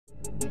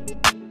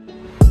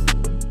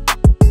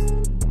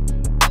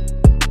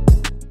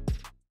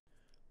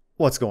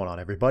What's going on,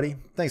 everybody?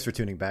 Thanks for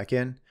tuning back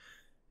in.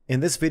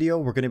 In this video,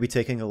 we're going to be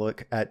taking a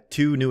look at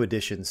two new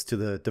additions to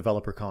the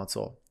developer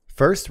console.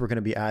 First, we're going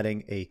to be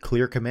adding a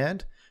clear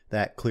command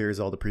that clears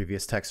all the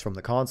previous text from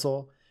the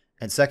console.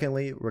 And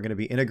secondly, we're going to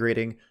be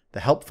integrating the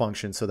help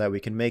function so that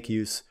we can make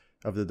use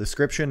of the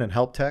description and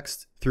help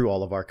text through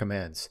all of our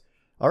commands.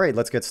 All right,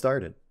 let's get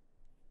started.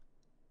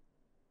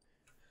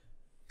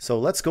 So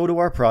let's go to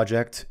our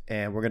project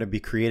and we're going to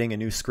be creating a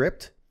new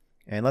script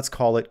and let's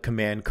call it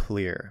command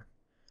clear.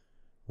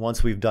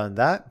 Once we've done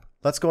that,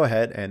 let's go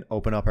ahead and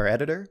open up our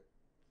editor.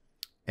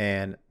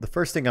 And the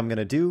first thing I'm going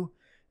to do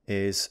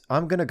is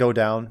I'm going to go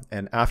down,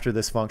 and after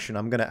this function,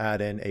 I'm going to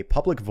add in a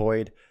public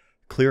void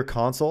clear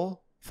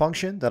console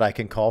function that I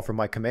can call from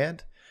my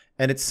command.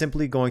 And it's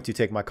simply going to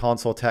take my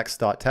console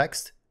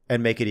text.text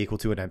and make it equal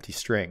to an empty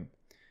string.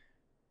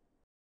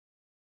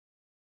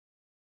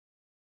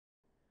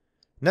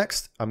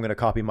 Next, I'm going to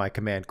copy my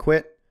command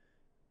quit,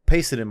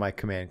 paste it in my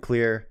command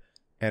clear,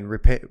 and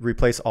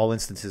replace all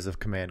instances of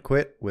command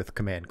quit with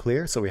command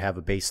clear so we have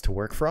a base to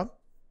work from.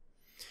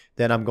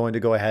 Then I'm going to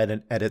go ahead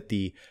and edit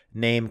the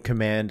name,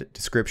 command,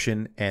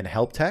 description, and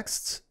help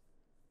texts.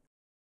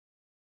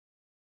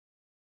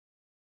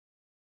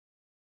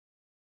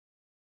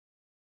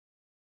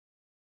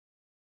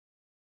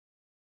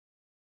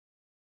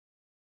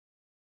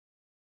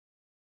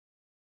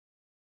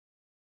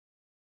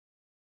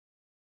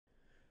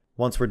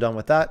 Once we're done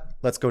with that,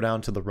 let's go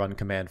down to the run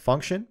command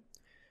function.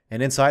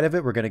 And inside of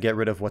it, we're going to get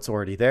rid of what's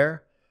already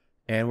there.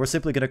 And we're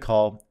simply going to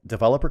call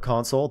developer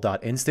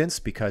console.instance,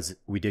 because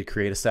we did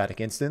create a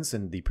static instance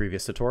in the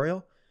previous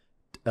tutorial,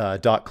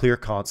 .clear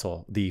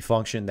console, the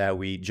function that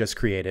we just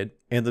created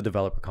in the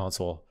developer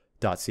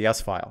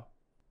console.cs file.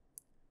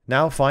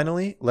 Now,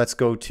 finally, let's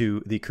go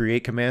to the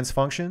create commands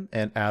function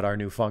and add our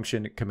new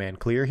function command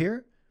clear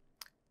here.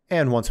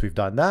 And once we've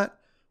done that,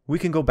 we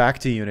can go back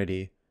to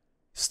Unity,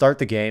 start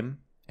the game.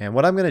 And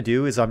what I'm going to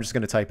do is I'm just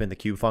going to type in the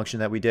cube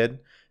function that we did.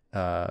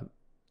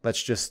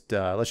 Let's just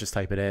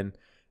type it in.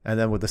 And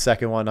then with the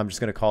second one, I'm just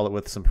going to call it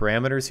with some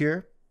parameters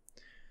here.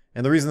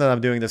 And the reason that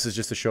I'm doing this is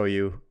just to show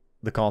you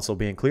the console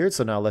being cleared.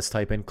 So now let's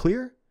type in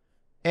clear,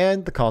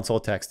 and the console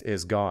text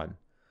is gone.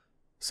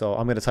 So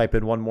I'm going to type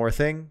in one more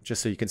thing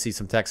just so you can see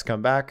some text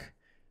come back.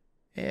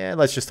 And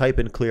let's just type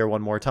in clear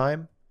one more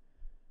time.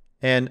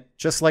 And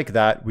just like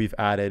that, we've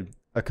added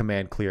a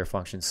command clear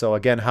function. So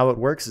again, how it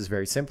works is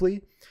very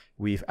simply,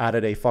 we've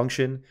added a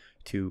function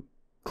to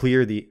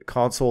clear the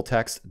console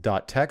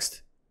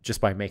text.text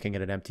just by making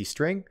it an empty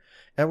string.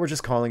 And we're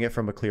just calling it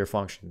from a clear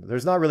function.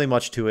 There's not really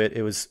much to it.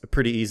 It was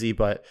pretty easy,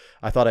 but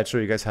I thought I'd show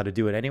you guys how to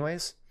do it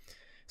anyways.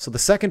 So the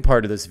second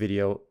part of this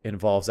video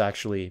involves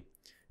actually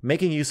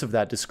making use of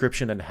that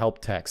description and help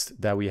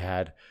text that we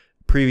had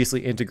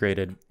previously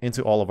integrated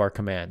into all of our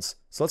commands.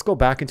 So let's go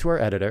back into our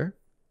editor.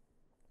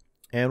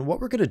 And what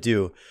we're going to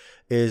do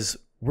is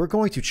we're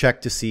going to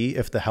check to see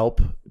if the help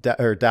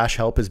or dash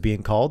help is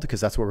being called,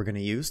 because that's what we're going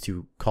to use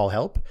to call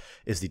help,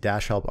 is the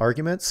dash help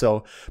argument.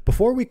 So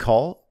before we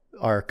call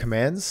our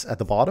commands at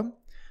the bottom,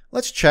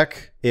 let's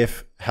check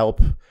if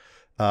help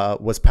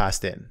was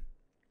passed in.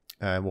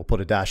 And we'll put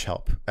a dash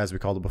help as we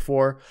called it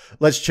before.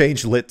 Let's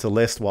change lit to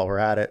list while we're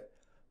at it.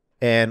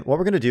 And what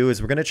we're going to do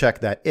is we're going to check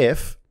that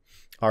if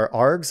our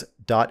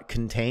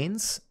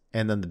args.contains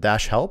and then the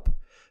dash help,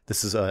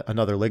 this is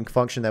another link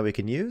function that we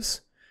can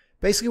use.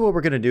 Basically what we're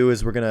going to do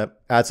is we're going to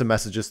add some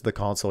messages to the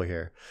console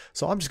here.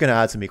 So I'm just going to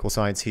add some equal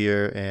signs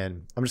here,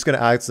 and I'm just going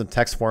to add some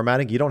text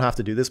formatting. You don't have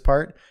to do this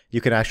part. You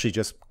can actually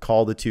just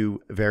call the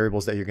two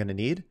variables that you're going to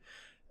need.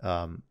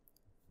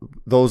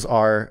 Those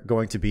are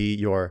going to be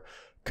your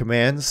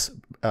commands,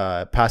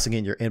 passing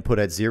in your input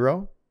at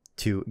 0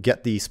 to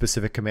get the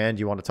specific command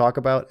you want to talk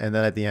about. And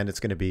then at the end,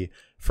 it's going to be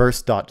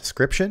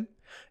first.description.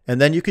 And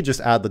then you can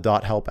just add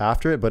the .help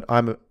after it, but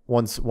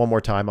one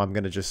more time, I'm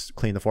going to just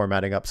clean the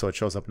formatting up so it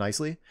shows up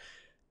nicely.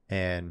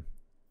 And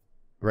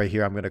right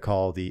here, I'm going to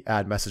call the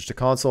add message to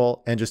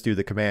console and just do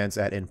the commands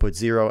at input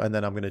 0. And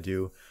then I'm going to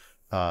do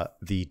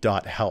the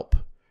 .help,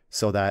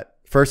 so that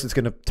first it's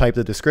going to type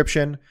the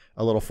description,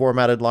 a little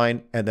formatted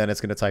line, and then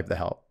it's going to type the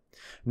help.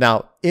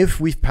 Now, if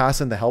we've passed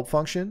in the help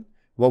function,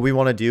 what we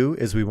want to do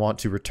is we want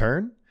to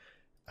return.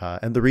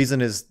 And the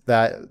reason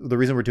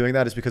we're doing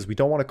that is because we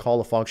don't want to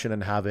call a function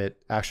and have it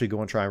actually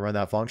go and try and run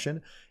that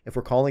function. If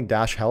we're calling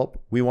dash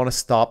help, we want to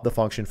stop the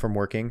function from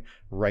working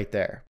right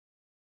there.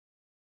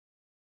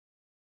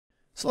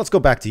 So let's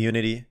go back to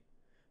Unity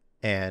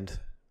and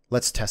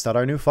let's test out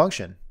our new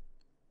function.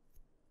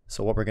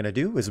 So what we're going to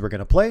do is we're going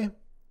to play.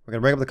 We're going to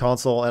bring up the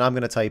console, and I'm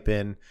going to type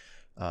in,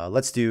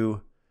 let's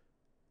do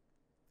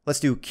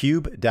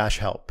cube dash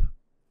help.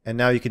 And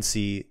now you can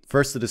see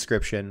first the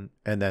description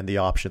and then the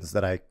options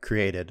that I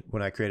created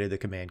when I created the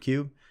command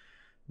cube.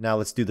 Now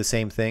let's do the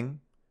same thing,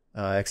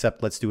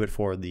 except let's do it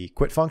for the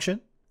quit function.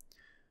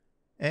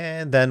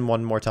 And then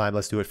one more time,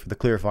 let's do it for the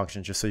clear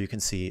function, just so you can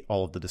see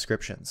all of the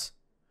descriptions.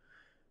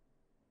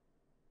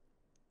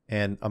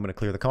 And I'm going to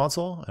clear the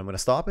console. I'm going to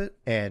stop it.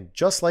 And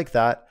just like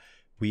that,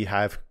 we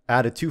have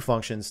added two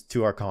functions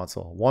to our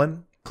console.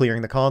 One,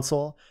 clearing the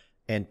console,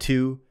 and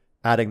two,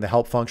 adding the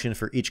help function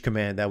for each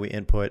command that we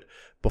input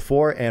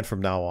before and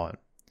from now on.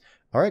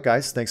 All right,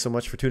 guys, thanks so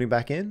much for tuning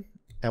back in,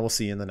 and we'll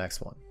see you in the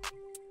next one.